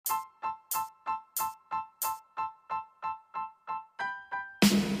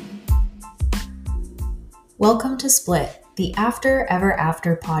Welcome to Split, the After Ever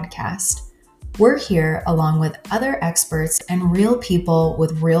After podcast. We're here along with other experts and real people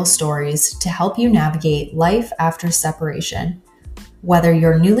with real stories to help you navigate life after separation. Whether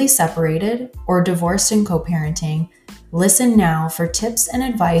you're newly separated or divorced and co-parenting, listen now for tips and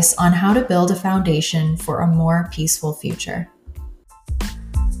advice on how to build a foundation for a more peaceful future.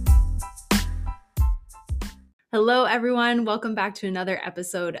 Hello, everyone. Welcome back to another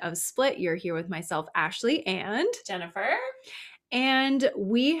episode of Split. You're here with myself, Ashley, and Jennifer. And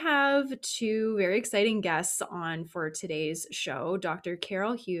we have two very exciting guests on for today's show, Dr.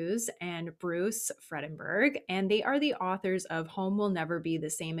 Carol Hughes and Bruce Fredenberg. And they are the authors of Home Will Never Be the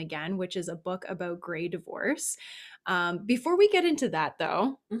Same Again, which is a book about gray divorce. Before we get into that,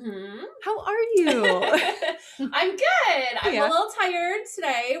 though, how are you? I'm good. I'm a little tired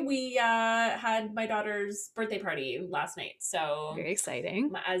today. We had my daughter's birthday party last night. So very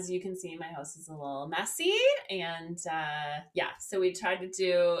exciting. As you can see, my house is a little messy. And so we tried to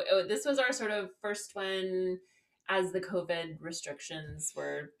do, this was our sort of first one as the COVID restrictions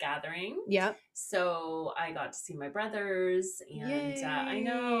were gathering. Yep. So I got to see my brothers, and I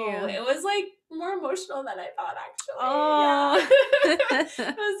know it was like more emotional than I thought, actually. Oh, yeah.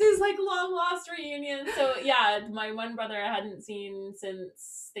 It was these like long lost reunions. So yeah, my one brother I hadn't seen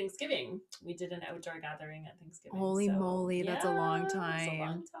since Thanksgiving. We did an outdoor gathering at Thanksgiving. Holy moly, that's a long time. It's a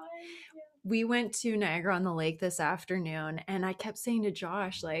long time. Yeah. We went to Niagara-on-the-Lake this afternoon, and I kept saying to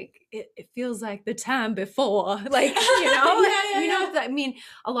Josh, like, it feels like the time before, like, I mean,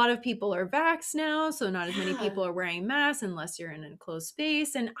 a lot of people are vaxxed now, so not as many people are wearing masks unless you're in a closed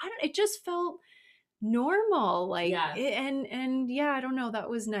space, and it just felt normal, like, I don't know, that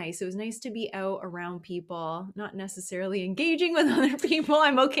was nice. It was nice to be out around people, not necessarily engaging with other people.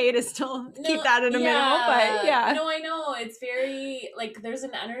 I'm okay to still keep that at a minimum, but yeah. No, I know, it's very, like, there's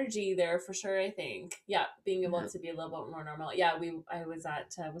an energy there for sure, I think. Yeah, being able to be a little bit more normal. Yeah, I was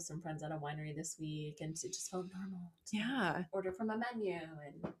at with some friends at a winery this week, and it just felt normal to order from a menu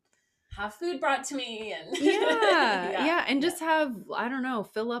and have food brought to me, and and just have, I don't know,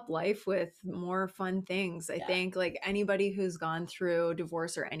 fill up life with more fun things. I think, like, anybody who's gone through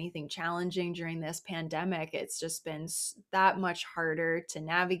divorce or anything challenging during this pandemic, it's just been that much harder to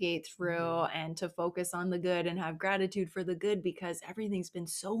navigate through and to focus on the good and have gratitude for the good, because everything's been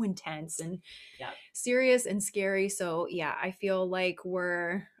so intense and serious and scary. So yeah, I feel like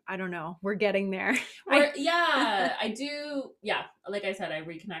we're getting there. I do. Yeah. Like I said, I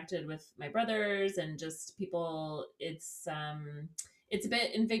reconnected with my brothers and just people. It's a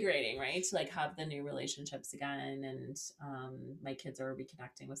bit invigorating, right? To like have the new relationships again. And my kids are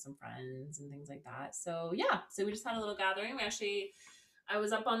reconnecting with some friends and things like that. So yeah, so we just had a little gathering. I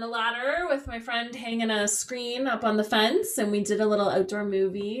was up on the ladder with my friend hanging a screen up on the fence, and we did a little outdoor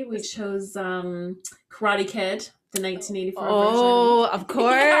movie. We chose Karate Kid, the 1984 version. Oh, of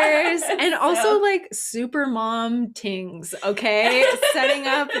course. And also like super mom tings, okay? Setting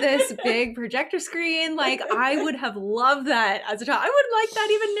up this big projector screen. Like, I would have loved that as a child. I would like that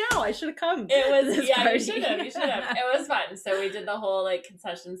even now. I should have come. It was, you should have. It was fun. So we did the whole like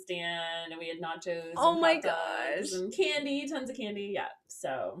concession stand, and we had nachos. Oh my gosh. And candy, tons of candy. Yeah.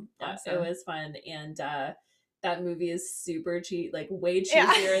 So awesome. It was fun. And that movie is super cheap, like way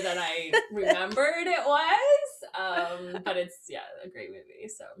cheaper than I remembered it was. But it's a great movie.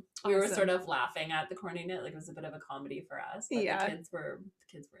 So we were sort of laughing at the corniness, like it was a bit of a comedy for us. But the kids were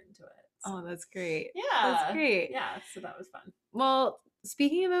into it. So. Oh, that's great. Yeah, that's great. Yeah, so that was fun. Well,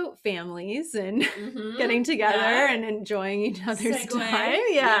 speaking about families and getting together and enjoying each other's time,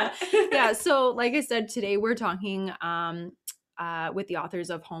 So, like I said, today we're talking with the authors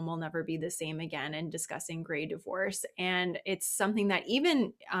of Home Will Never Be the Same Again and discussing gray divorce. And it's something that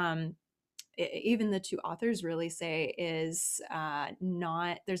even the two authors really say is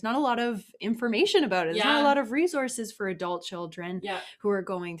there's not a lot of information about it. There's not a lot of resources for adult children who are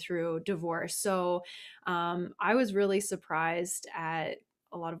going through divorce. So I was really surprised at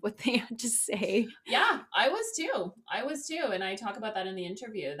a lot of what they had to say. Yeah, I was too. And I talk about that in the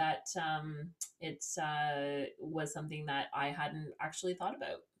interview, that it was something that I hadn't actually thought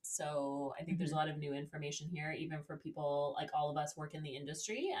about. So I think there's a lot of new information here, even for people like all of us work in the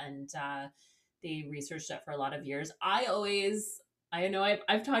industry, and they researched it for a lot of years. I know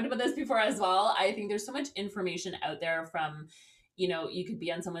I've talked about this before as well. I think there's so much information out there from, you could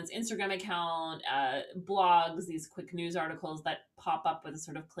be on someone's Instagram account, blogs, these quick news articles that pop up with a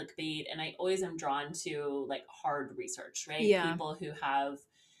sort of clickbait. And I always am drawn to like hard research, right? Yeah. People who have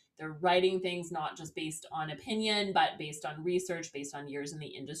They're writing things not just based on opinion, but based on research, based on years in the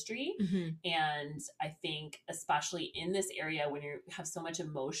industry. And I think, especially in this area, when you have so much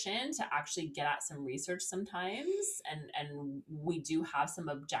emotion, to actually get at some research sometimes, and we do have some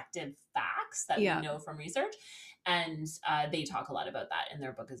objective facts that we know from research. And they talk a lot about that, and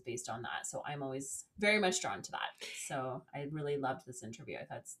their book is based on that. So I'm always very much drawn to that. So I really loved this interview. I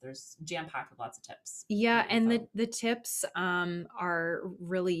thought there's jam-packed with lots of tips. Yeah, and the tips are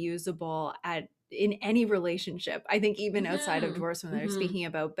really usable in any relationship. I think even outside of divorce, when they're speaking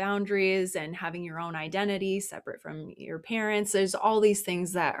about boundaries and having your own identity separate from your parents, there's all these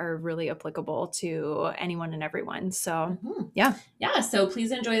things that are really applicable to anyone and everyone. So yeah. So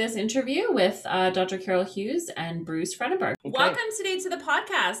please enjoy this interview with Dr. Carol Hughes and Bruce Fredenberg. Okay. Welcome today to the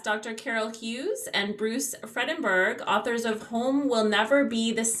podcast, Dr. Carol Hughes and Bruce Fredenberg, authors of Home Will Never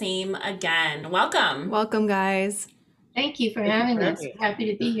Be the Same Again. Welcome. Welcome, guys. Thank you for having us.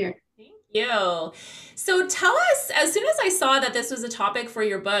 Happy to be here. You. So tell us, as soon as I saw that this was a topic for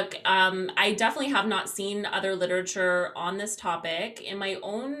your book, I definitely have not seen other literature on this topic. In my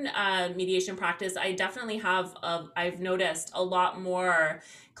own mediation practice, I definitely have, I've noticed a lot more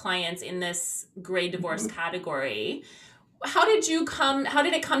clients in this gray divorce category. How did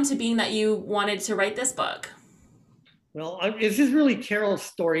it come to being that you wanted to write this book? Well, this is really Carol's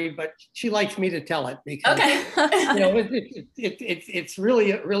story, but she likes me to tell it because it's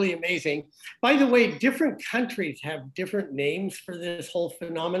really, really amazing. By the way, different countries have different names for this whole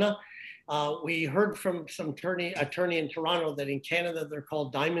phenomena. We heard from some attorney in Toronto that in Canada they're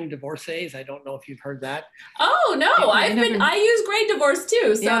called diamond divorcees. I don't know if you've heard that. Oh no, I use gray divorce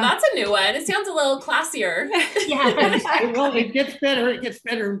too, so that's a new one. It sounds a little classier. Well, it gets better. It gets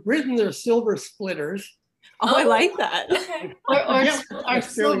better. In Britain, they're silver splitters. Oh, I like that. Okay. Or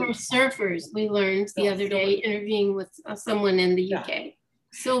silver surfers, we learned the other day interviewing with someone in the UK.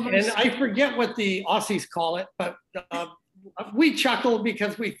 Silver and I forget what the Aussies call it, but we chuckle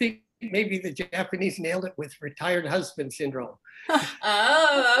because we think maybe the Japanese nailed it with retired husband syndrome.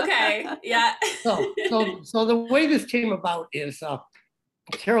 Oh, okay. Yeah. So the way this came about is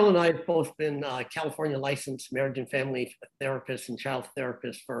Carol and I have both been California licensed marriage and family therapists and child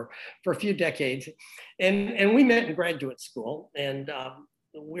therapists for a few decades. And we met in graduate school. And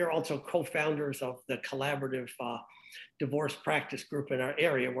we're also co-founders of the collaborative divorce practice group in our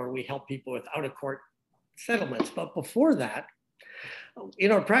area where we help people with out-of-court settlements. But before that,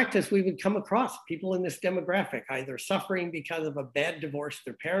 in our practice, we would come across people in this demographic, either suffering because of a bad divorce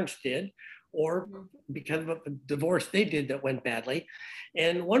their parents did, or because of a divorce they did that went badly.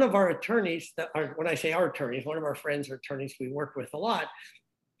 And one of our attorneys, when I say our attorneys, one of our friends or attorneys we work with a lot,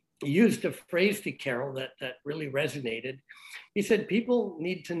 used a phrase to Carol that really resonated. He said, people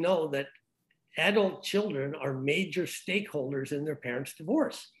need to know that adult children are major stakeholders in their parents'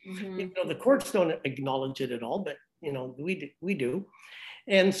 divorce. The courts don't acknowledge it at all, but we do.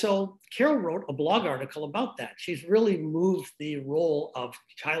 And so Carol wrote a blog article about that. She's really moved the role of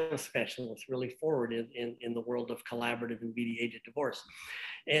child specialists really forward in the world of collaborative and mediated divorce.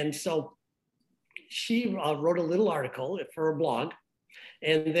 And so she wrote a little article for a blog.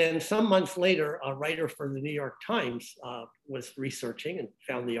 And then some months later, a writer for the New York Times was researching and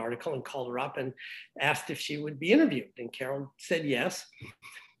found the article and called her up and asked if she would be interviewed. And Carol said yes.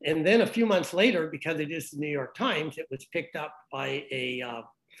 And then a few months later, because it is the New York Times, it was picked up by a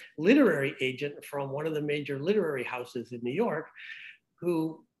literary agent from one of the major literary houses in New York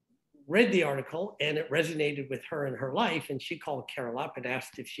who read the article and it resonated with her in her life. And she called Carol up and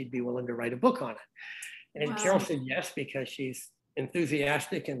asked if she'd be willing to write a book on it. And Carol said yes, because she's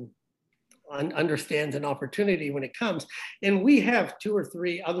enthusiastic and understands an opportunity when it comes. And we have 2 or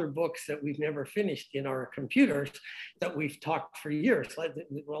 3 other books that we've never finished in our computers that we've talked for years.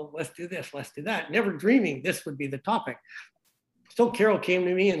 Well, let's do this, let's do that. Never dreaming this would be the topic. So Carol came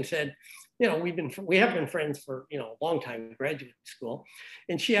to me and said, we have been friends for a long time in graduate school.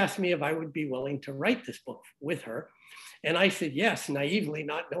 And she asked me if I would be willing to write this book with her. And I said yes, naively,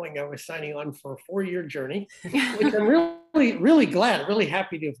 not knowing I was signing on for a 4-year journey, which I'm really, really glad, really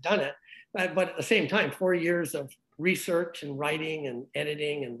happy to have done it. But at the same time, 4 years of research and writing and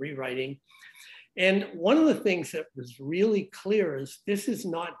editing and rewriting. And one of the things that was really clear is this is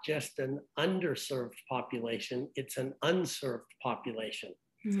not just an underserved population, it's an unserved population.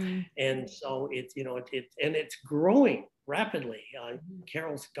 And so it's growing rapidly.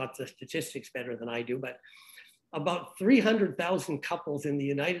 Carol's got the statistics better than I do, but about 300,000 couples in the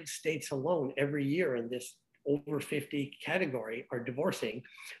United States alone every year in this over 50 category are divorcing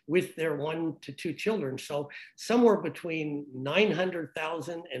with their 1 to 2 children. So somewhere between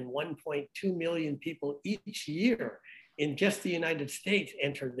 900,000 and 1.2 million people each year in just the United States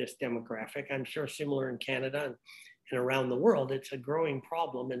enter this demographic. I'm sure similar in Canada and around the world. It's a growing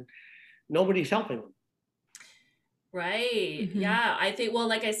problem and nobody's helping them. Right. Yeah. I think, well,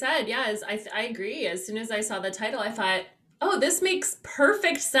 like I said, yeah, I agree. As soon as I saw the title, I thought, oh, this makes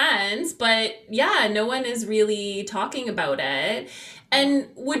perfect sense. But yeah, no one is really talking about it. And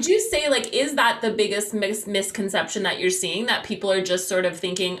would you say, like, is that the biggest misconception that you're seeing, that people are just sort of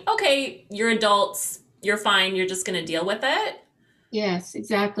thinking, okay, you're adults, you're fine, you're just going to deal with it? Yes,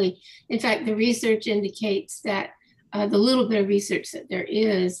 exactly. In fact, the research indicates that the little bit of research that there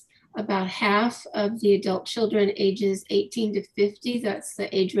is, about half of the adult children ages 18 to 50, that's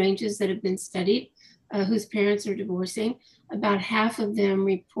the age ranges that have been studied, whose parents are divorcing, about half of them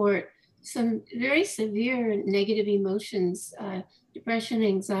report some very severe negative emotions, depression,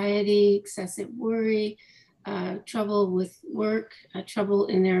 anxiety, excessive worry, trouble with work, trouble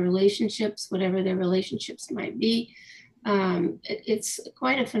in their relationships, whatever their relationships might be. It's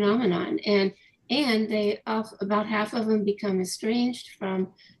quite a phenomenon. And they about half of them become estranged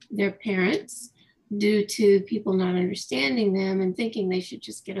from their parents due to people not understanding them and thinking they should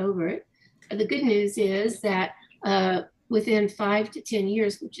just get over it. The good news is that within 5 to 10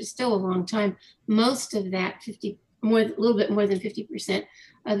 years, which is still a long time, most of that a little bit more than 50%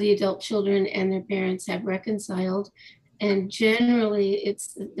 of the adult children and their parents have reconciled. And generally,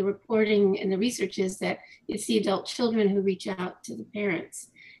 it's the reporting and the research is that it's the adult children who reach out to the parents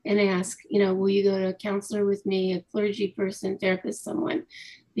and ask, will you go to a counselor with me, a clergy person, therapist, someone,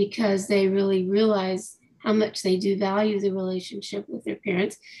 because they really realize how much they do value the relationship with their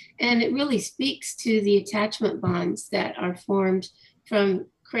parents. And it really speaks to the attachment bonds that are formed from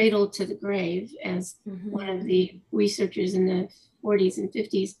cradle to the grave, as one of the researchers in the 40s and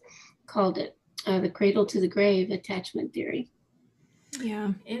 50s called it, the cradle to the grave attachment theory.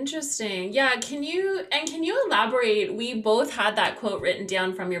 Yeah. Interesting. Yeah. Can you elaborate? We both had that quote written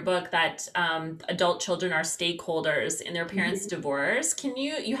down from your book that adult children are stakeholders in their parents' divorce.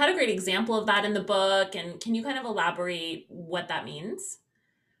 You had a great example of that in the book, and can you kind of elaborate what that means?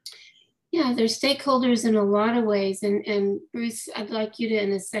 Yeah, they're stakeholders in a lot of ways. And Bruce, I'd like you to,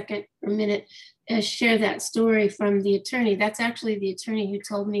 in a second or minute, share that story from the attorney. That's actually the attorney who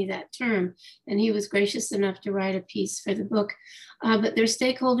told me that term, and he was gracious enough to write a piece for the book. But they're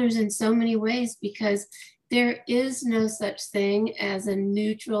stakeholders in so many ways, because there is no such thing as a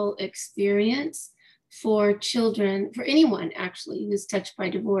neutral experience for children, for anyone actually who's touched by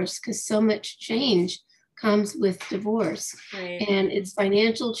divorce, because so much change comes with divorce. Right. And it's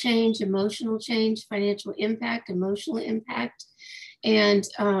financial change, emotional change, financial impact, emotional impact. And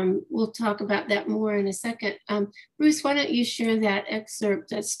we'll talk about that more in a second. Bruce, why don't you share that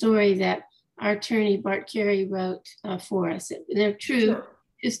excerpt, that story that our attorney Bart Carey wrote for us. And a true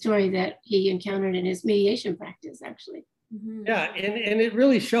story that he encountered in his mediation practice, actually. Yeah, and it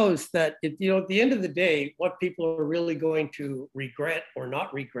really shows that, at the end of the day, what people are really going to regret or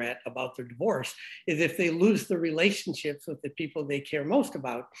not regret about their divorce is if they lose the relationships with the people they care most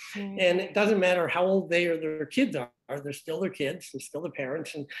about. And it doesn't matter how old they or their kids are, they're still their kids, they're still their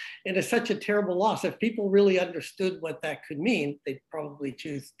parents. And it's such a terrible loss. If people really understood what that could mean, they'd probably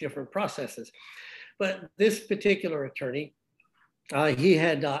choose different processes. But this particular attorney, he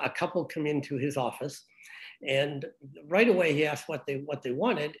had a couple come into his office. And right away, he asked what they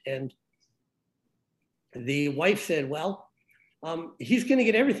wanted. And the wife said, well, he's going to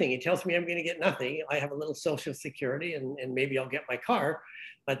get everything. He tells me I'm going to get nothing. I have a little Social Security and maybe I'll get my car,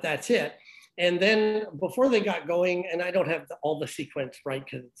 but that's it. And then before they got going, and I don't have all the sequence right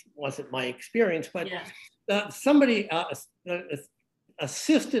because it wasn't my experience, but somebody,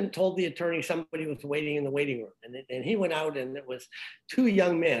 assistant told the attorney somebody was waiting in the waiting room, and he went out, and it was two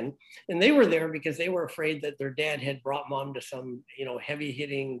young men, and they were there because they were afraid that their dad had brought mom to some heavy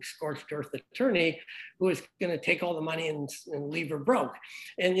hitting scorched earth attorney who was going to take all the money and leave her broke.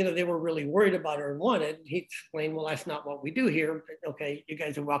 And they were really worried about her and wanted. He explained, well, that's not what we do here, but okay, you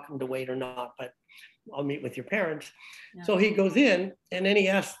guys are welcome to wait or not, but I'll meet with your parents. So he goes in, and then he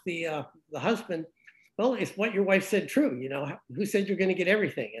asked the husband, well, is what your wife said true? Who said you're going to get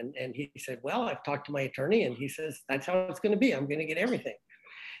everything? And he said, well, I've talked to my attorney, and he says, that's how it's going to be. I'm going to get everything.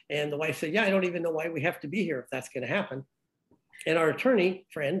 And the wife said, yeah, I don't even know why we have to be here if that's going to happen. And our attorney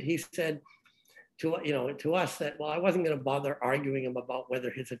friend, he said to us that, well, I wasn't going to bother arguing him about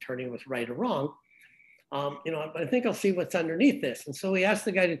whether his attorney was right or wrong. But I think I'll see what's underneath this. And so he asked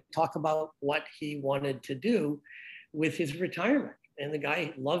the guy to talk about what he wanted to do with his retirement. And the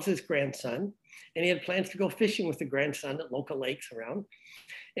guy loves his grandson, and he had plans to go fishing with the grandson at local lakes around.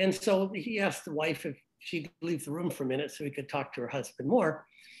 And so he asked the wife if she'd leave the room for a minute so he could talk to her husband more.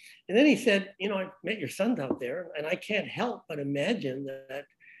 And then he said, I met your sons out there, and I can't help but imagine that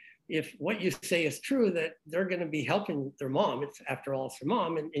if what you say is true, that they're going to be helping their mom. It's, after all, it's their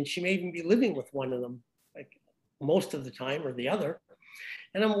mom, and she may even be living with one of them, like most of the time, or the other.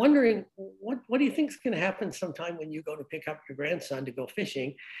 And I'm wondering, what do you think is going to happen sometime when you go to pick up your grandson to go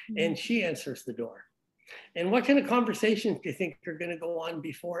fishing, and she answers the door? And what kind of conversations do you think are going to go on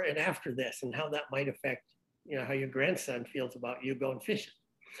before and after this, and how that might affect, how your grandson feels about you going fishing?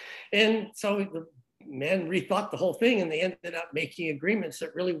 And so the man rethought the whole thing, and they ended up making agreements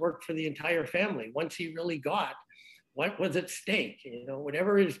that really worked for the entire family. Once he really got what was at stake,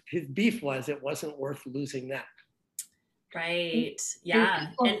 whatever his beef was, it wasn't worth losing that. Right. Yeah.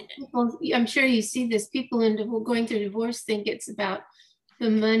 People, I'm sure you see this, people going through divorce think it's about the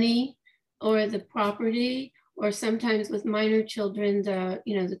money or the property, or sometimes with minor children,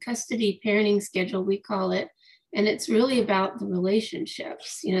 the custody parenting schedule, we call it. And it's really about the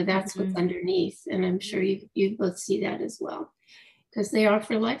relationships, that's what's underneath. And I'm sure you both see that as well, because they are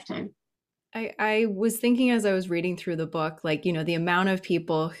for a lifetime. I was thinking as I was reading through the book, like, the amount of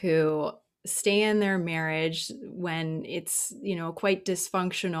people who stay in their marriage when it's, quite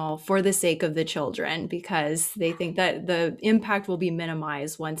dysfunctional for the sake of the children, because they think that the impact will be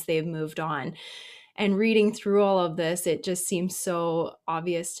minimized once they've moved on. And reading through all of this, it just seems so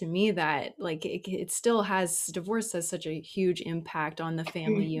obvious to me that like divorce has such a huge impact on the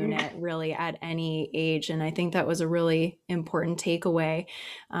family unit, really, at any age. And I think that was a really important takeaway,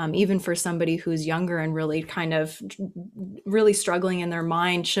 even for somebody who's younger and really kind of really struggling in their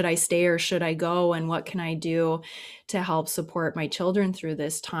mind, should I stay or should I go? And what can I do to help support my children through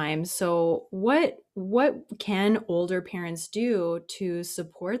this time? So what can older parents do to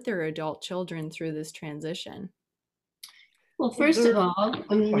support their adult children through this transition? Well, first of all,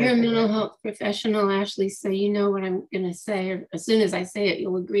 you're a mental health professional, Ashley, so you know what I'm going to say. As soon as I say it,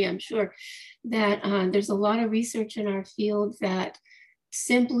 you'll agree, I'm sure, that there's a lot of research in our field that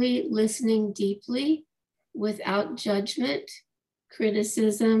simply listening deeply without judgment,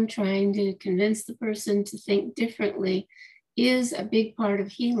 criticism, trying to convince the person to think differently is a big part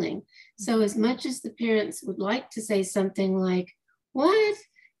of healing. So as much as the parents would like to say something like, what?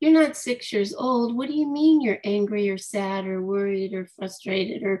 You're not 6 years old. What do you mean you're angry or sad or worried or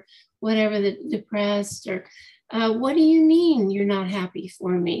frustrated or whatever, depressed, or what do you mean you're not happy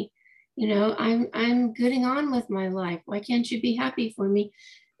for me? I'm getting on with my life. Why can't you be happy for me?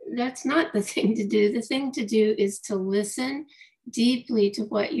 That's not the thing to do. The thing to do is to listen deeply to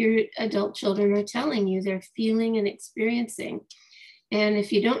what your adult children are telling you, they're feeling and experiencing. And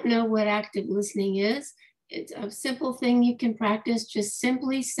if you don't know what active listening is, it's a simple thing you can practice. Just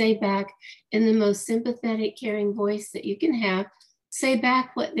simply say back in the most sympathetic, caring voice that you can have, say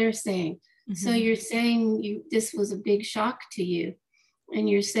back what they're saying. So you're saying this was a big shock to you, and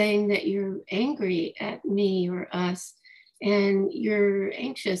you're saying that you're angry at me or us, and you're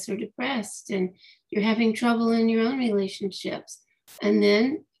anxious or depressed, and you're having trouble in your own relationships. And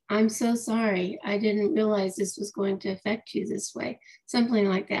then, I'm so sorry, I didn't realize this was going to affect you this way. Something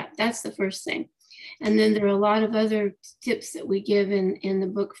like that. That's the first thing. And then there are a lot of other tips that we give in the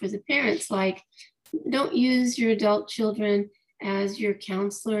book for the parents, like don't use your adult children as your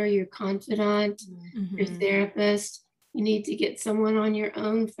counselor, your confidant, your therapist. You need to get someone on your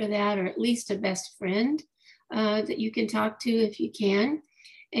own for that, or at least a best friend that you can talk to if you can.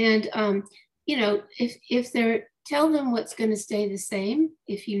 And, if they're, tell them what's going to stay the same.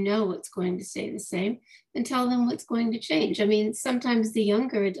 If you know what's going to stay the same, then tell them what's going to change. I mean, sometimes the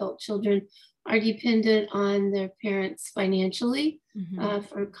younger adult children are dependent on their parents financially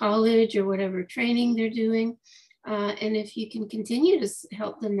for college or whatever training they're doing. And if you can continue to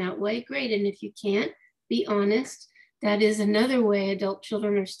help them that way, great. And if you can't, be honest. That is another way adult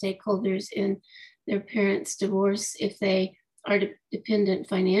children are stakeholders in their parents' divorce if they are dependent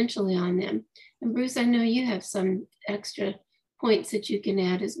financially on them. And Bruce, I know you have some extra points that you can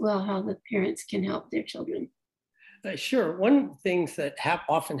add as well, how the parents can help their children. Sure. One of the things that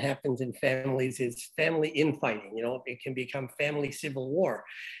often happens in families is family infighting. It can become family civil war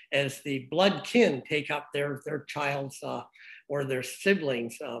as the blood kin take up their child's or their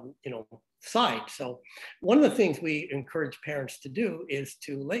siblings, side. So one of the things we encourage parents to do is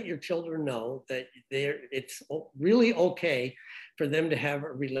to let your children know that it's really okay for them to have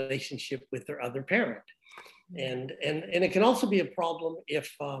a relationship with their other parent. And it can also be a problem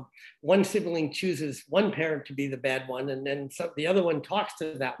if one sibling chooses one parent to be the bad one, and then the other one talks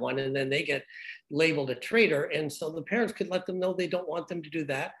to that one, and then they get labeled a traitor. And so the parents could let them know they don't want them to do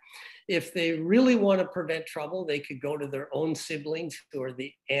that. If they really want to prevent trouble, they could go to their own siblings, who are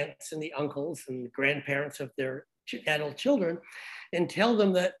the aunts and the uncles and the grandparents of their adult children, and tell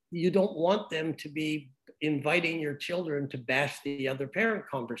them that you don't want them to be inviting your children to bash the other parent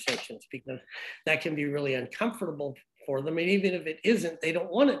conversations, because that can be really uncomfortable for them. And even if it isn't, they don't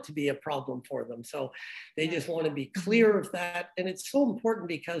want it to be a problem for them. So they just want to be clear of that. And it's so important,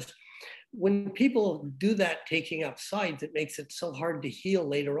 because when people do that, taking up sides, it makes it so hard to heal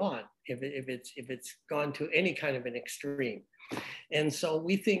later on if it's gone to any kind of an extreme. And so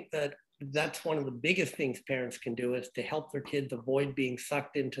we think that that's one of the biggest things parents can do, is to help their kids avoid being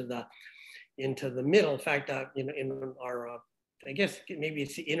sucked into the middle. In fact, in our I guess maybe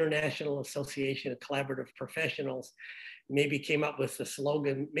it's the International Association of Collaborative Professionals, maybe came up with the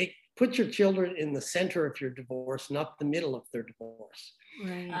slogan, put your children in the center of your divorce, not the middle of their divorce.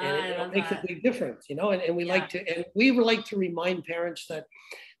 Right. And it makes a big difference, and we like to remind parents that,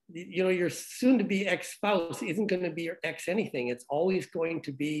 your soon to be ex-spouse isn't going to be your ex anything. It's always going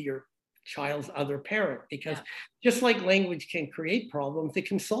to be your child's other parent, because just like language can create problems, it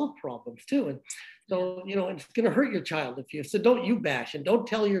can solve problems too. And so, it's going to hurt your child so don't you bash, and don't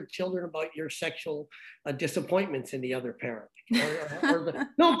tell your children about your sexual disappointments in the other parent.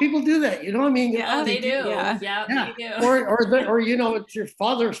 No, people do that. I mean, yeah, they do. Yeah, they do. Or it's your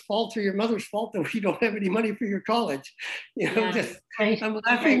father's fault or your mother's fault that you don't have any money for your college. I'm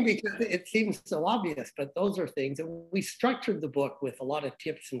laughing because it seems so obvious, but those are things. And we structured the book with a lot of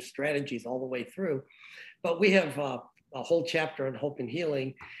tips and strategies all the way through. But we have a whole chapter on hope and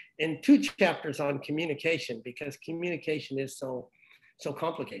healing, and 2 chapters on communication, because communication is so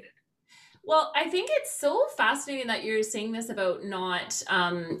complicated. Well, I think it's so fascinating that you're saying this about not,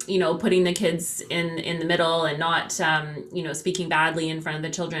 putting the kids in the middle, and not, speaking badly in front of the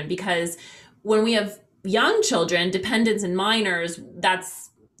children, because when we have young children, dependents and minors,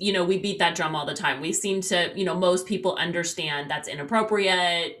 that's, we beat that drum all the time. We seem to, most people understand that's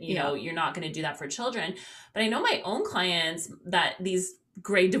inappropriate. You're not going to do that for children. But I know my own clients, that these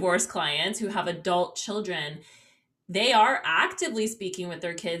great divorce clients who have adult children, they are actively speaking with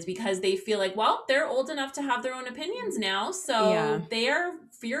their kids, because they feel like, well, they're old enough to have their own opinions now. So they are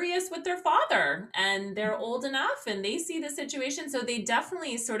furious with their father, and they're old enough, and they see the situation. So they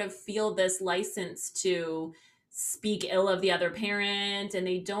definitely sort of feel this license to speak ill of the other parent, and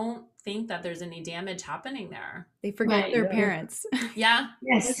they don't think that there's any damage happening there. They forget their parents. Yeah.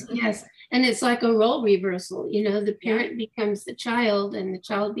 Yes. And it's like a role reversal. The parent becomes the child, and the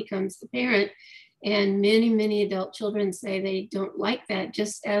child becomes the parent. And many, many adult children say they don't like that,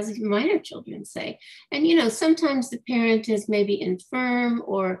 just as minor children say. And, sometimes the parent is maybe infirm,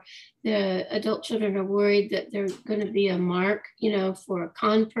 or the adult children are worried that they're going to be a mark, for a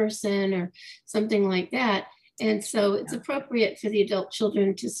con person or something like that. And so it's appropriate for the adult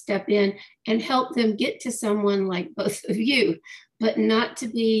children to step in and help them get to someone like both of you, but not to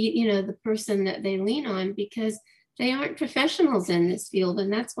be, the person that they lean on, because they aren't professionals in this field.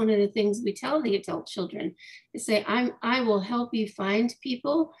 And that's one of the things we tell the adult children, is say, I will help you find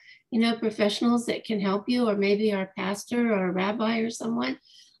people, professionals that can help you, or maybe our pastor or a rabbi or someone.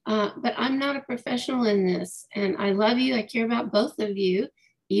 But I'm not a professional in this. And I love you. I care about both of you.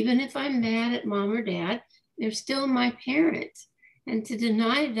 Even if I'm mad at mom or dad, they're still my parent. And to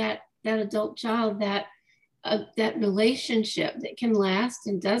deny that adult child that relationship that can last,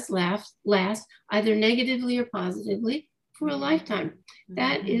 and does last either negatively or positively for a lifetime,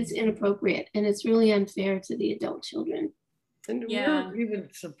 that is inappropriate, and it's really unfair to the adult children. And we're even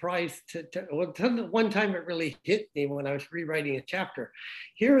surprised one time it really hit me when I was rewriting a chapter.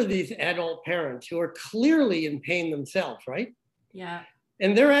 Here are these adult parents who are clearly in pain themselves, right? Yeah.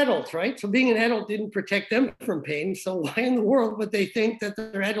 And they're adults, right? So being an adult didn't protect them from pain. So why in the world would they think that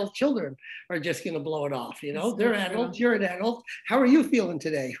their adult children are just going to blow it off? They're adults, you're an adult. How are you feeling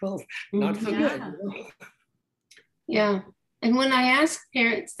today? Well, not so good. Yeah. And when I ask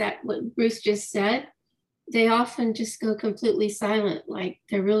parents that, what Bruce just said, they often just go completely silent, like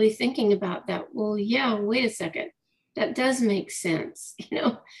they're really thinking about that. Well, yeah, wait a second. That does make sense,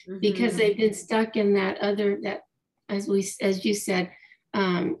 because they've been stuck in that as you said,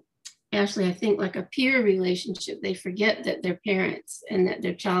 Ashley, I think like a peer relationship. They forget that they're parents, and that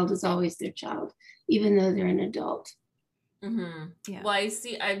their child is always their child, even though they're an adult. Yeah. Well,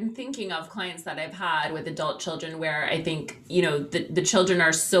 I'm thinking of clients that I've had with adult children, where I think, the children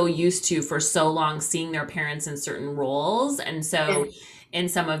are so used to, for so long, seeing their parents in certain roles. And so in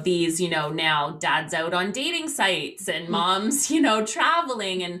some of these, now dad's out on dating sites, and mom's,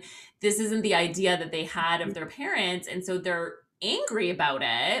 traveling, and this isn't the idea that they had of their parents. And so they're angry about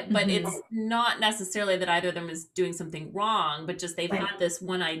it, but it's not necessarily that either of them is doing something wrong, but just they've had this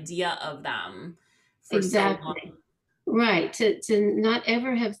one idea of them for so long. Right. To not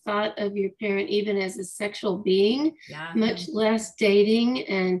ever have thought of your parent even as a sexual being, Yeah. much less dating.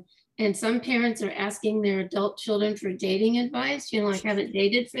 And some parents are asking their adult children for dating advice, like haven't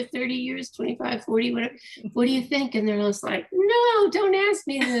dated for 30 years, 25, 40, whatever. What do you think? And they're just like, no, don't ask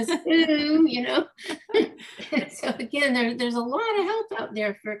me this. So again, there's a lot of help out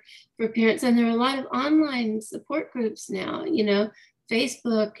there for parents. And there are a lot of online support groups now,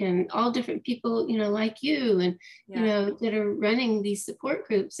 Facebook and all different people, like you and, that are running these support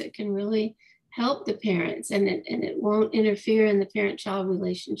groups that can really help the parents, and it won't interfere in the parent-child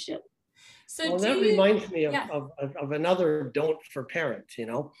relationship. So that reminds me of another don't for parents, and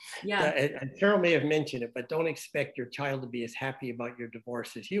Carol may have mentioned it, but don't expect your child to be as happy about your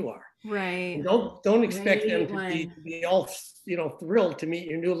divorce as you are. Right. And don't expect them to be all, thrilled to meet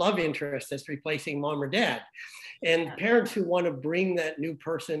your new love interest that's replacing mom or dad. And parents who want to bring that new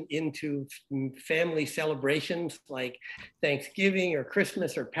person into family celebrations like Thanksgiving or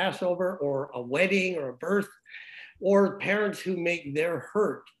Christmas or Passover or a wedding or a birth, or parents who make their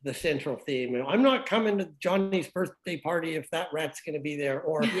hurt the central theme. I'm not coming to Johnny's birthday party if that rat's going to be there,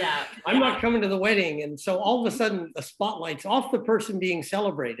 or I'm not coming to the wedding. And so all of a sudden the spotlight's off the person being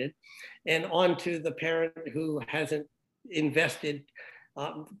celebrated and onto the parent who hasn't invested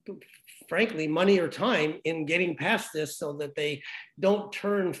frankly, money or time in getting past this, so that they don't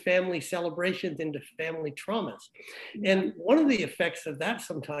turn family celebrations into family traumas. And one of the effects of that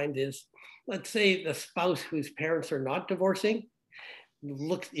sometimes is, let's say the spouse whose parents are not divorcing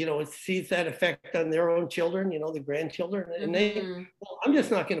looks, sees that effect on their own children, the grandchildren, and they, well, I'm just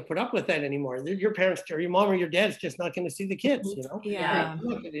not going to put up with that anymore. Your parents or your mom or your dad's just not going to see the kids, Yeah.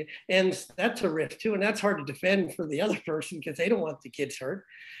 And that's a risk too. And that's hard to defend for the other person because they don't want the kids hurt,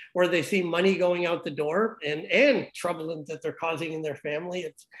 or they see money going out the door and trouble that they're causing in their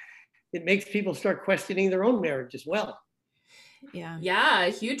family. It makes people start questioning their own marriage as well. Yeah, a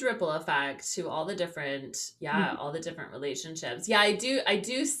huge ripple effect to all the different all the different relationships. I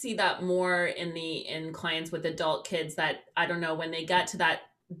do see that more in clients with adult kids, that I don't know, when they get to that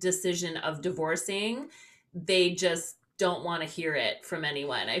decision of divorcing, they just don't want to hear it from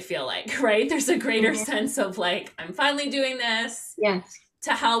anyone, I feel like, right? There's a greater sense of like, I'm finally doing this. Yes.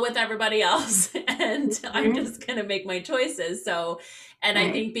 To hell with everybody else, and I'm just gonna make my choices. So, and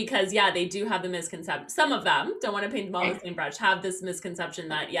I think because they do have the misconception, some of them, don't want to paint them all the same brush, have this misconception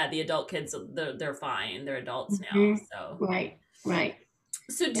that the adult kids, they're fine, they're adults now. So right.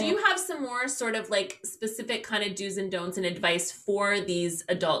 So do you have some more sort of like specific kind of do's and don'ts and advice for these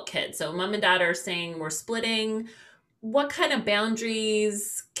adult kids? So mom and dad are saying we're splitting. What kind of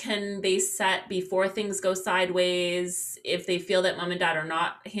boundaries can they set before things go sideways if they feel that mom and dad are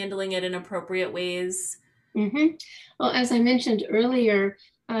not handling it in appropriate ways? Well, as I mentioned earlier,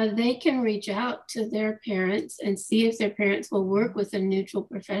 they can reach out to their parents and see if their parents will work with a neutral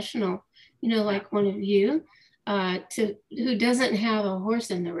professional, like one of you, who doesn't have a horse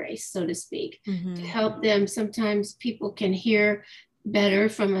in the race, so to speak, to help them. Sometimes people can hear better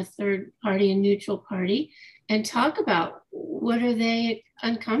from a third party, a neutral party, and talk about what are they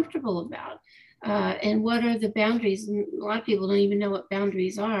uncomfortable about, and what are the boundaries. And a lot of people don't even know what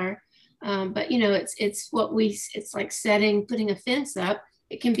boundaries are, but it's like putting a fence up.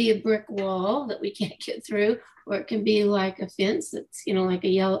 It can be a brick wall that we can't get through, or it can be like a fence that's like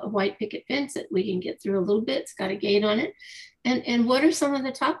a white picket fence that we can get through a little bit. It's got a gate on it. And what are some of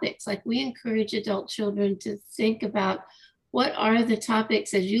the topics? Like, we encourage adult children to think about, what are the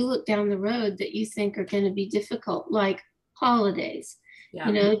topics as you look down the road that you think are going to be difficult, like holidays?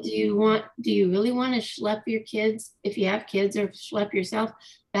 Do you really want to schlep your kids, if you have kids, or schlep yourself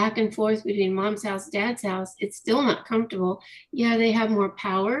back and forth between mom's house, dad's house? It's still not comfortable. They have more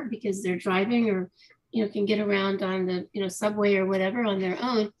power because they're driving, or can get around on the subway or whatever on their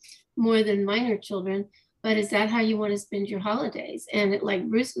own, more than minor children. But is that how you want to spend your holidays? And like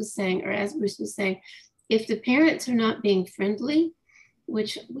Bruce was saying, or as Bruce was saying, if the parents are not being friendly,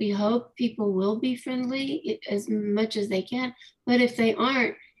 which we hope people will be friendly as much as they can, but if they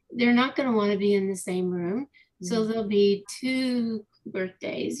aren't, they're not going to want to be in the same room. So there'll be 2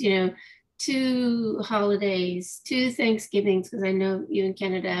 birthdays, 2 holidays, 2 Thanksgivings, because I know you in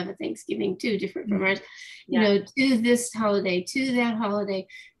Canada have a Thanksgiving too, different from ours, to this holiday, to that holiday.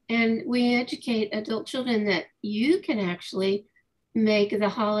 And we educate adult children that you can actually make the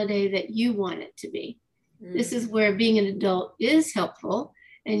holiday that you want it to be. This is where being an adult is helpful,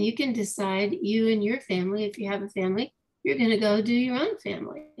 and you can decide, you and your family, if you have a family, you're going to go do your own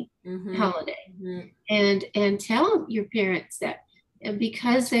family holiday, and tell your parents that,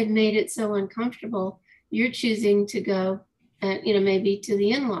 because they've made it so uncomfortable, you're choosing to go, maybe to the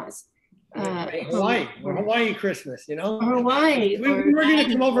in-laws. Hawaii or Hawaii Christmas, you know? Or Hawaii. We were going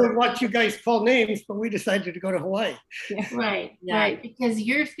to come over and watch you guys call names, but we decided to go to Hawaii. Yeah. Right, Yeah. right. Because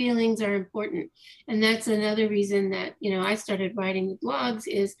your feelings are important. And that's another reason that, I started writing the blogs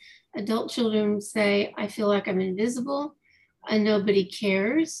is adult children say, I feel like I'm invisible and nobody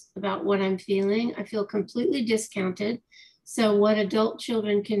cares about what I'm feeling. I feel completely discounted. So what adult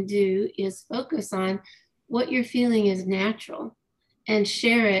children can do is focus on what you're feeling is natural and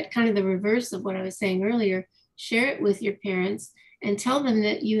share it, kind of the reverse of what I was saying earlier, share it with your parents and tell them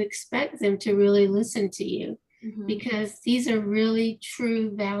that you expect them to really listen to you because these are really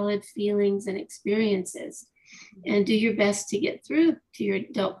true, valid feelings and experiences. And do your best to get through to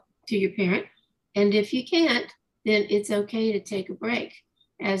your parent. And if you can't, then it's okay to take a break,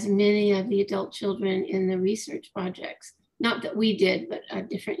 as many of the adult children in the research projects, not that we did, but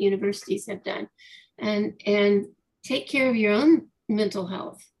different universities have done. And take care of your own mental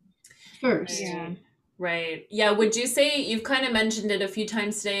health first. Yeah. Right. Yeah. Would you say, you've kind of mentioned it a few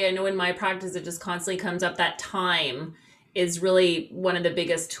times today, I know in my practice, it just constantly comes up, that time is really one of the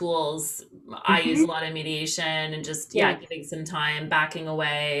biggest tools. I use a lot of mediation and just, giving some time, backing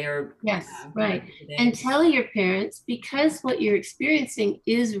away or. Yes, right. And tell your parents, because what you're experiencing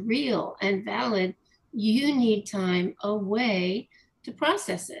is real and valid, you need time away to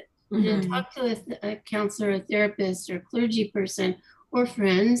process it. Talk to a counselor, a therapist, or a clergy person or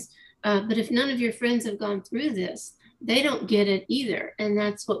friends. But if none of your friends have gone through this, they don't get it either. And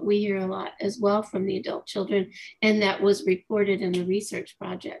that's what we hear a lot as well from the adult children. And that was reported in the research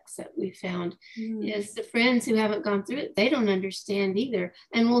projects that we found is the friends who haven't gone through it, they don't understand either.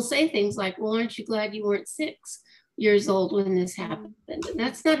 And we'll say things like, well, aren't you glad you weren't 6 years old when this happened? And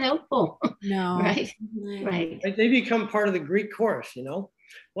that's not helpful. No. Right. Right. They become part of the Greek chorus,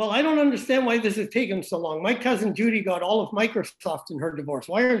 Well, I don't understand why this has taken so long. My cousin Judy got all of Microsoft in her divorce.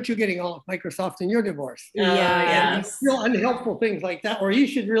 Why aren't you getting all of Microsoft in your divorce? Real unhelpful things like that, or you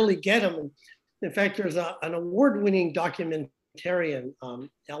should really get them. And in fact, there's an award-winning documentarian,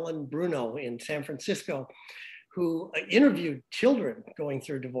 Ellen Bruno in San Francisco, who interviewed children going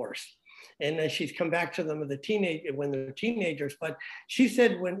through divorce. And then she's come back to them when they're teenagers. But she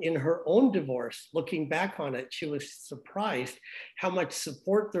said when in her own divorce, looking back on it, she was surprised how much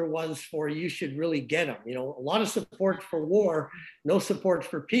support there was for you should really get them. A lot of support for war, no support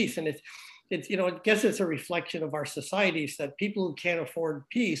for peace. And it's I guess it's a reflection of our societies that people who can't afford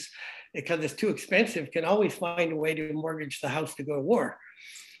peace because it's too expensive can always find a way to mortgage the house to go to war.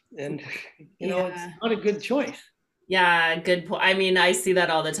 And, it's not a good choice. Yeah, good point. I mean, I see that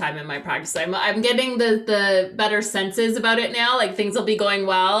all the time in my practice. I'm getting the better senses about it now. Like things will be going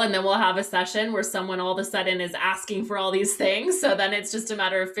well, and then we'll have a session where someone all of a sudden is asking for all these things. So then it's just a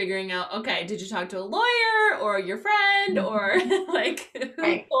matter of figuring out, okay, did you talk to a lawyer or your friend or like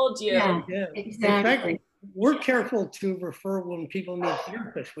who told you? Yeah, exactly. In fact, we're careful to refer when people need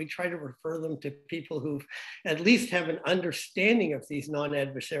therapists. We try to refer them to people who at least have an understanding of these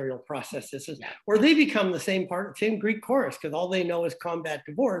non-adversarial processes, or they become the same Greek chorus because all they know is combat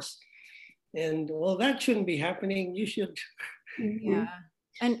divorce. And well, that shouldn't be happening. You should. Yeah.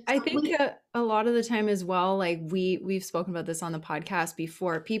 And I think a lot of the time as well, like we've spoken about this on the podcast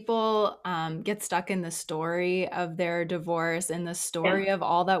before, people get stuck in the story of their divorce and the story of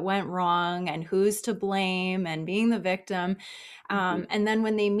all that went wrong and who's to blame and being the victim. And then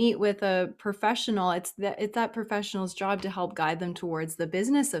when they meet with a professional, it's that professional's job to help guide them towards the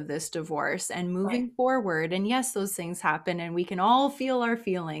business of this divorce and moving forward. And yes, those things happen and we can all feel our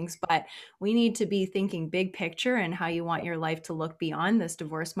feelings, but we need to be thinking big picture and how you want your life to look beyond this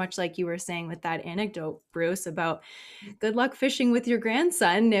divorce, much like you were saying with that anecdote, Bruce, about good luck fishing with your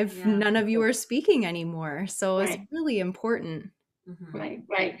grandson if none of you are speaking anymore. So it's really important. Right.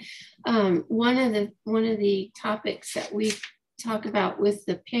 One of the topics that we talk about with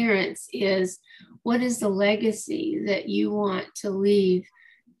the parents is what is the legacy that you want to leave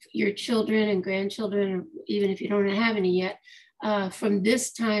your children and grandchildren, even if you don't have any yet, from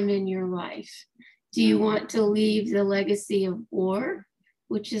this time in your life. Do you want to leave the legacy of war,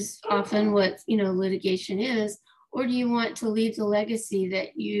 which is often what litigation is, or do you want to leave the legacy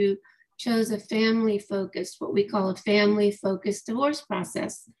that you chose a family-focused, what we call a family-focused divorce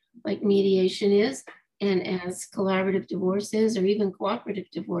process, like mediation is, and as collaborative divorce is, or even cooperative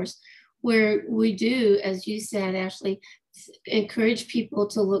divorce, where we do, as you said, Ashley, encourage people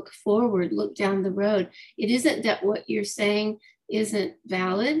to look forward, look down the road. It isn't that what you're saying isn't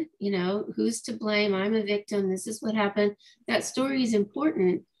valid, who's to blame, I'm a victim, this is what happened. That story is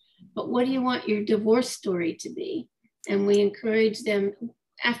important, but what do you want your divorce story to be? And we encourage them,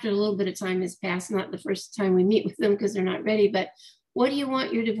 after a little bit of time has passed, not the first time we meet with them because they're not ready, but what do you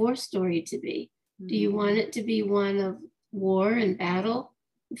want your divorce story to be? Do you want it to be one of war and battle,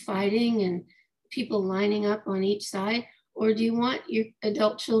 fighting and people lining up on each side? Or do you want your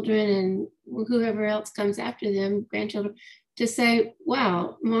adult children and whoever else comes after them, grandchildren, to say,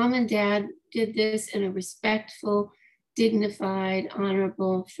 wow, mom and dad did this in a respectful, dignified,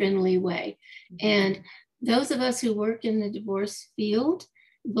 honorable, friendly way. And those of us who work in the divorce field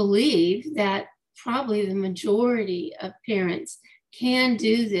believe that probably the majority of parents can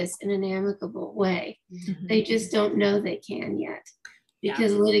do this in an amicable way. They just don't know they can yet,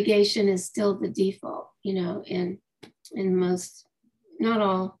 because litigation is still the default, you know, in most, not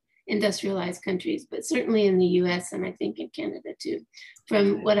all industrialized countries, but certainly in the US and I think in Canada too,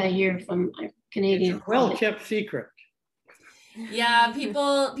 from what I hear from our Canadian. It's a well-kept secret. Yeah,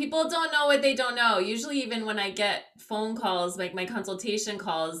 people don't know what they don't know. Usually even when I get phone calls, like my consultation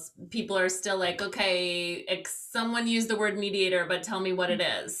calls, people are still like, okay, someone used the word mediator, but tell me what it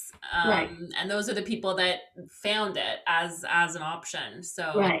is. Right. And those are the people that found it as an option.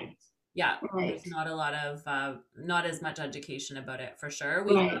 So Right. yeah, Right. there's not a lot of not as much education about it for sure.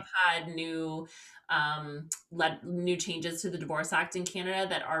 We have had new changes to the Divorce Act in Canada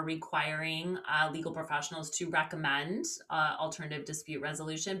that are requiring legal professionals to recommend alternative dispute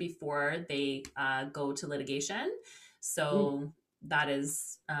resolution before they go to litigation. So that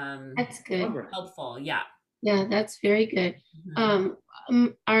is that's good. Helpful. Yeah. Yeah, that's very good.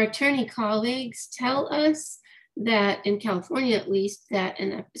 Our attorney colleagues tell us that in California, at least, that,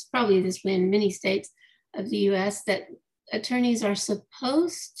 and it's probably this way in many states of the US, that attorneys are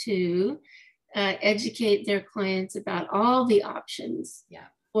supposed to educate their clients about all the options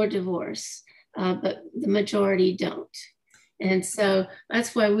for divorce, but the majority don't. And so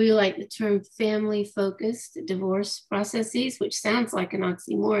that's why we like the term family-focused divorce processes, which sounds like an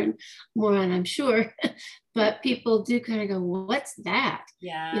oxymoron, I'm sure, but people do kind of go, what's that?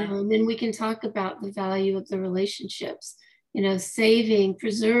 Yeah. You know, and then we can talk about the value of the relationships, you know,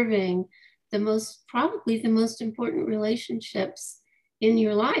 preserving probably the most important relationships in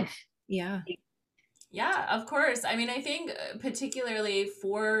your life. Yeah. Yeah, of course. I mean, I think particularly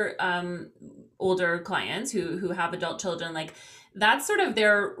for older clients who have adult children, like that's sort of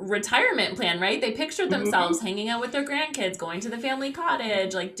their retirement plan, right? They pictured themselves hanging out with their grandkids, going to the family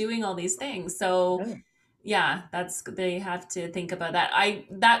cottage, like doing all these things. So yeah, they have to think about that.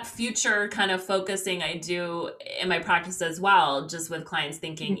 That future kind of focusing I do in my practice as well, just with clients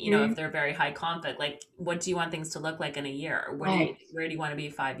thinking, you know, if they're very high conflict, like what do you want things to look like in a year? Where do you want to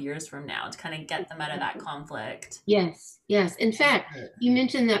be 5 years from now, to kind of get them out of that conflict? Yes. In fact, you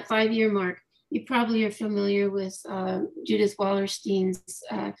mentioned that 5-year mark. You probably are familiar with Judith Wallerstein's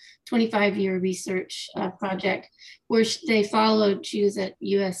 25-year research project, where they followed, she was at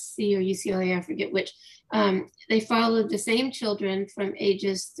USC or UCLA, I forget which. They followed the same children from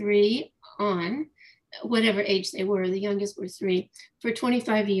ages 3 on, whatever age they were, the youngest were 3, for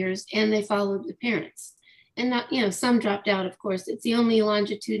 25 years, and they followed the parents. And not, you know, some dropped out, of course. It's the only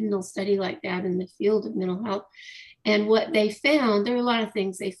longitudinal study like that in the field of mental health. And what they found, there are a lot of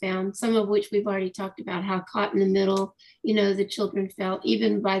things they found, some of which we've already talked about, how caught in the middle, you know, the children felt,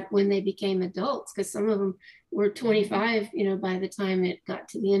 even by when they became adults, because some of them were 25, you know, by the time it got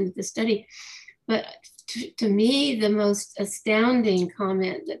to the end of the study. But to me, the most astounding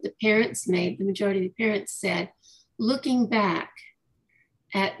comment that the parents made, the majority of the parents said, looking back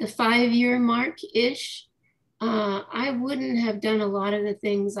at the 5-year mark-ish, I wouldn't have done a lot of the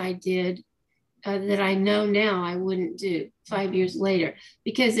things I did that I know now I wouldn't do 5 years later,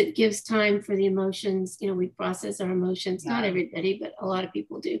 because it gives time for the emotions. You know, we process our emotions, not everybody, but a lot of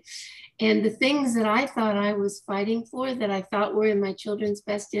people do. And the things that I thought I was fighting for, that I thought were in my children's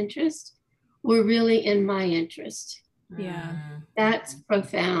best interest, were really in my interest. Yeah. That's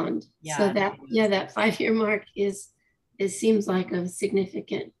profound. Yeah. So that 5-year mark seems like a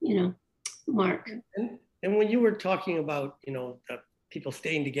significant, you know, mark. And when you were talking about, you know, people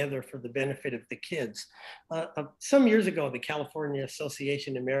staying together for the benefit of the kids, some years ago, the California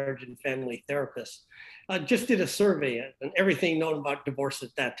Association of Marriage and Family Therapists just did a survey on everything known about divorce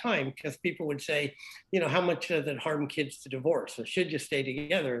at that time, because people would say, you know, how much does it harm kids to divorce? Or should you stay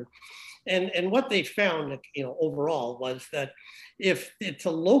together? And what they found, you know, overall was that if it's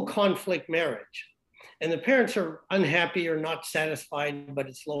a low conflict marriage and the parents are unhappy or not satisfied, but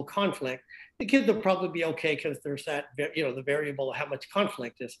it's low conflict, the kids will probably be okay, because there's that, you know, the variable of how much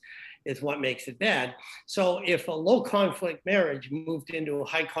conflict is what makes it bad. So if a low conflict marriage moved into a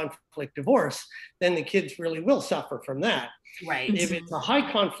high conflict divorce, then the kids really will suffer from that. Right. If it's a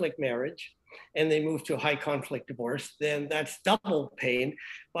high conflict marriage and they move to a high conflict divorce, then that's double pain.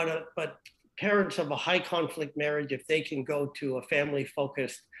 But parents of a high conflict marriage, if they can go to a family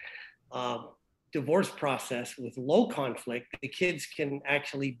focused divorce process with low conflict, the kids can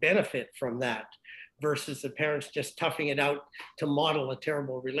actually benefit from that versus the parents just toughing it out to model a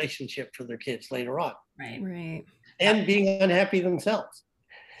terrible relationship for their kids later on. Right. And being unhappy themselves.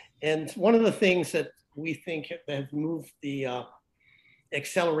 And one of the things that we think has moved the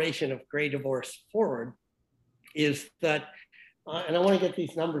acceleration of gray divorce forward is that, and I want to get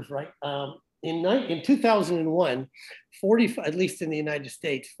these numbers right, in 2001, at least in the United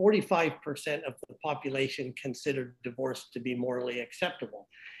States, 45% of the population considered divorce to be morally acceptable.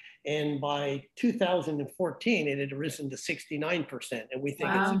 And by 2014, it had risen to 69%. And we think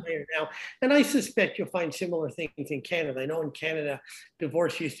it's higher now. And I suspect you'll find similar things in Canada. I know in Canada,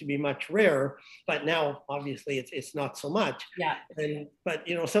 divorce used to be much rarer, but now obviously it's not so much. Yeah. But,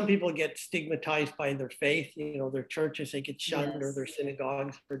 you know, some people get stigmatized by their faith, you know, their churches, they get shunned, or their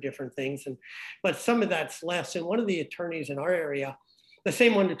synagogues for different things. But some of that's less. And one of the attorneys in our area, the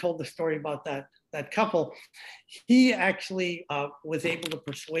same one who told the story about that couple, he actually was able to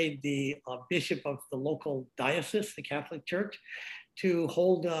persuade the bishop of the local diocese, the Catholic Church, to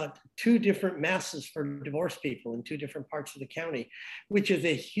hold 2 different masses for divorced people in 2 different parts of the county, which is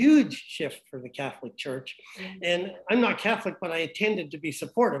a huge shift for the Catholic Church. And I'm not Catholic, but I tended to be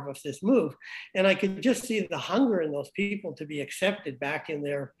supportive of this move. And I could just see the hunger in those people to be accepted back in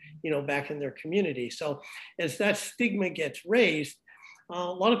their, you know, back in their community. So as that stigma gets raised, a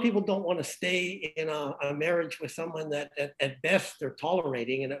lot of people don't want to stay in a marriage with someone that at best they're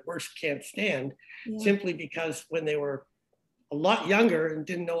tolerating and at worst can't stand, simply because when they were a lot younger and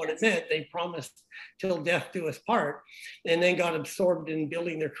didn't know what it meant, they promised till death do us part, and then got absorbed in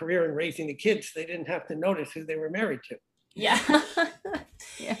building their career and raising the kids. They didn't have to notice who they were married to. Yeah.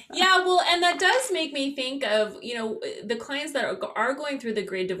 Yeah, well, and that does make me think of, you know, the clients that are going through the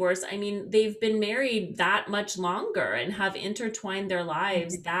gray divorce. I mean, they've been married that much longer and have intertwined their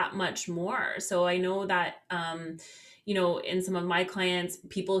lives that much more. So I know that, you know, in some of my clients,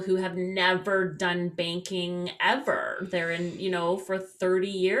 people who have never done banking ever, they're in, you know, for 30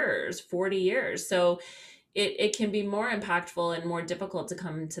 years, 40 years. So it can be more impactful and more difficult to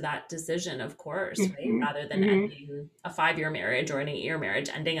come to that decision, of course, right? Rather than ending a 5-year marriage or an 8-year marriage,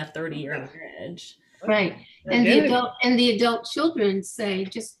 ending a 30-year marriage. Right. And the adult children say,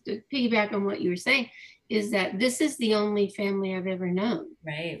 just to piggyback on what you were saying, is that this is the only family I've ever known.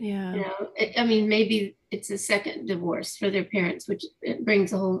 Right. Yeah. You know, I mean, maybe it's a second divorce for their parents, which it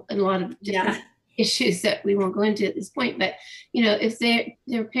brings a lot of different issues that we won't go into at this point. But, you know, if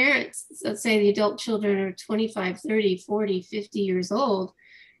their parents, let's say the adult children are 25, 30, 40, 50 years old,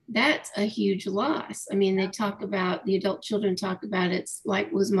 that's a huge loss. I mean, the adult children talk about it's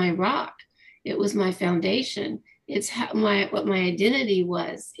like was my rock. It was my foundation. It's what my identity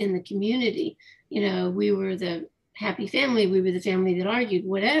was in the community. You know, we were the happy family. We were the family that argued,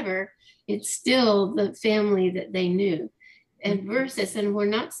 whatever. It's still the family that they knew. And versus, and we're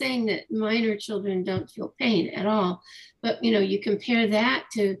not saying that minor children don't feel pain at all, but, you know, you compare that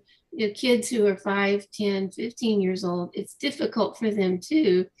to kids who are 5, 10, 15 years old, it's difficult for them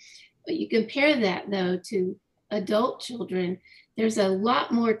too. But you compare that though to adult children, there's a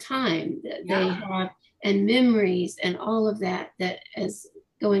lot more time that they have and memories and all of that is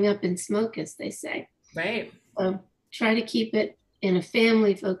going up in smoke, as they say. Right. So try to keep it in a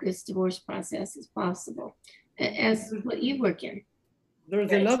family focused divorce process as possible, as what you work in.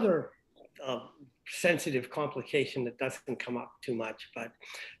 There's another sensitive complication that doesn't come up too much, but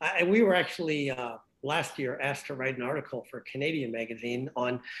we were actually last year asked to write an article for a Canadian magazine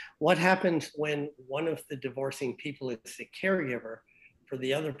on what happens when one of the divorcing people is the caregiver for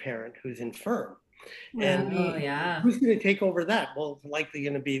the other parent who's infirm. And who's going to take over that? Well, it's likely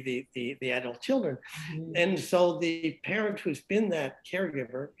going to be the adult children. And so the parent who's been that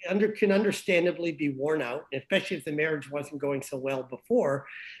caregiver can understandably be worn out, especially if the marriage wasn't going so well before.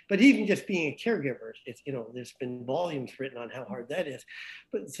 But even just being a caregiver, it's, you know, there's been volumes written on how hard that is.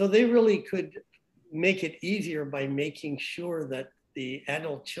 But so they really could make it easier by making sure that the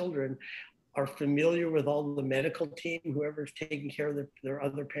adult children are familiar with all the medical team, whoever's taking care of their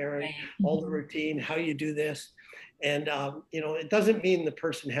other parent, all the routine, how you do this. And, you know, it doesn't mean the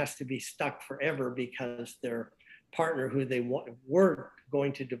person has to be stuck forever because their partner who they were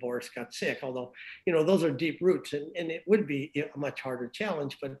going to divorce got sick, although, you know, those are deep roots and it would be a much harder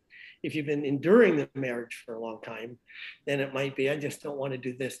challenge. But if you've been enduring the marriage for a long time, then it might be, I just don't want to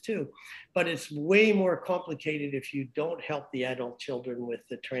do this too. But it's way more complicated if you don't help the adult children with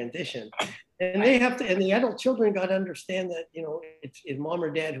the transition. And they have to, and the adult children got to understand that, you know, it's mom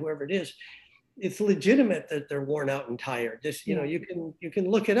or dad, whoever it is, it's legitimate that they're worn out and tired. Just, you know, you can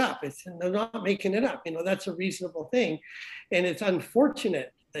look it up. They're not making it up. You know, that's a reasonable thing. And it's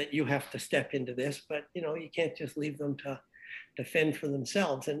unfortunate that you have to step into this, but, you know, you can't just leave them to fend for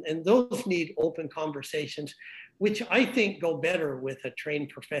themselves. And those need open conversations, which I think go better with a trained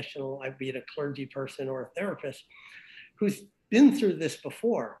professional, be it a clergy person or a therapist, who's been through this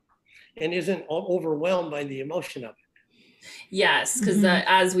before and isn't overwhelmed by the emotion of it. Yes, because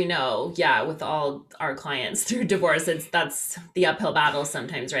as we know, with all our clients through divorce, that's the uphill battle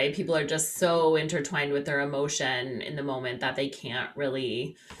sometimes, right? People are just so intertwined with their emotion in the moment that they can't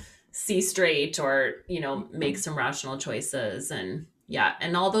really see straight or, you know, make some rational choices. And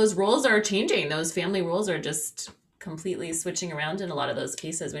all those roles are changing. Those family roles are just completely switching around in a lot of those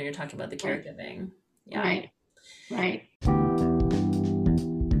cases when you're talking about the caregiving. Yeah. Right.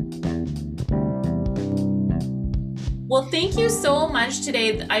 Well, thank you so much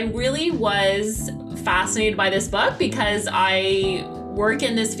today. I really was fascinated by this book because I work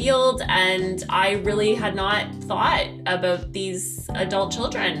in this field and I really had not thought about these adult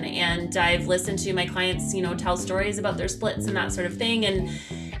children. And I've listened to my clients, you know, tell stories about their splits and that sort of thing. And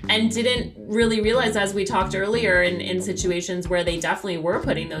didn't really realize, as we talked earlier, in situations where they definitely were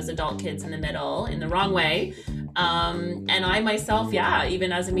putting those adult kids in the middle in the wrong way. And I myself,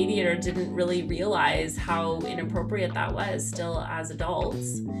 even as a mediator, didn't really realize how inappropriate that was still as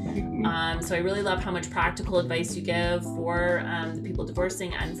adults. So I really love how much practical advice you give for the people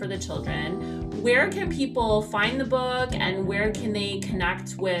divorcing and for the children. Where can people find the book and where can they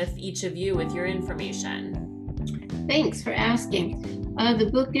connect with each of you with your information? Thanks for asking. The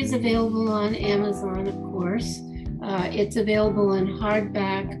book is available on Amazon, of course. It's available in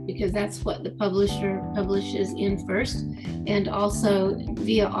hardback because that's what the publisher publishes in first, and also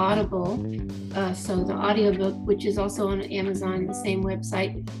via Audible. So the audiobook, which is also on Amazon, the same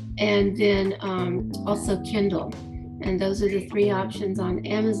website, and then also Kindle. And those are the three options on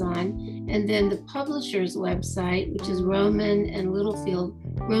Amazon. And then the publisher's website, which is Rowman and Littlefield,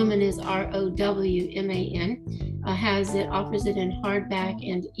 Rowman is ROWMAN, offers it in hardback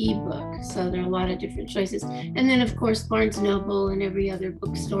and ebook. So there are a lot of different choices. And then of course, Barnes & Noble and every other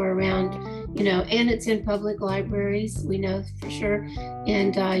bookstore around, you know, and it's in public libraries, we know for sure,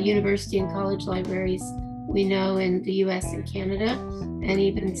 and university and college libraries, we know, in the US and Canada, and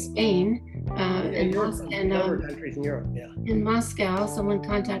even Spain. And other countries in Europe, in Moscow. Someone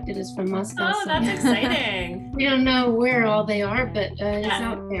contacted us from Moscow. Oh, that's exciting. We don't know where all they are, but it's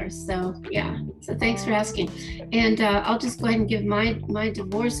out there. So so thanks for asking. And I'll just go ahead and give my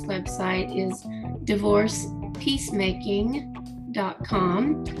divorce website is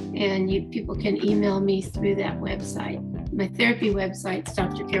divorcepeacemaking.com, and people can email me through that website. My therapy website's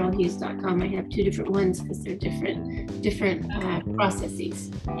drcarolhughes.com. I have two different ones because they're different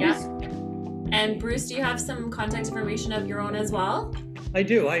processes. Yeah. And Bruce, do you have some contact information of your own as well? I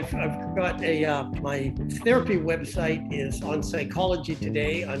do. I've got my therapy website is on Psychology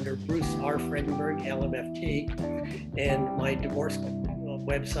Today under Bruce R. Fredenberg, LMFT, and my divorce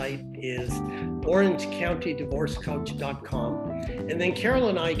website is orangecountydivorcecoach.com. And then Carol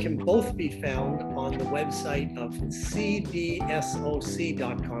and I can both be found on the website of cdsoc.com,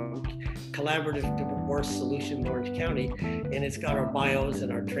 Collaborative Divorce Solution Orange County, and it's got our bios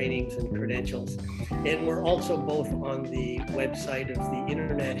and our trainings and credentials. And we're also both on the website of the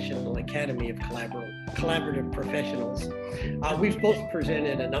International Academy of Collaborative Professionals. We've both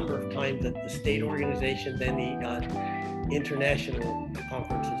presented a number of times at the state organizations and the international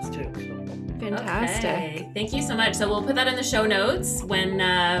conferences too. So. Fantastic. Okay. Thank you so much. So we'll put that in the show notes when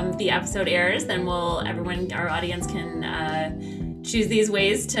the episode airs. Then our audience can choose these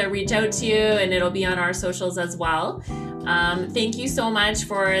ways to reach out to you, and it'll be on our socials as well. Thank you so much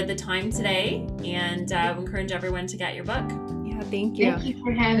for the time today, and we encourage everyone to get your book. Yeah, thank you. Thank you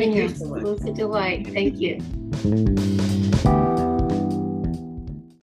for having us. It was a delight. Thank you.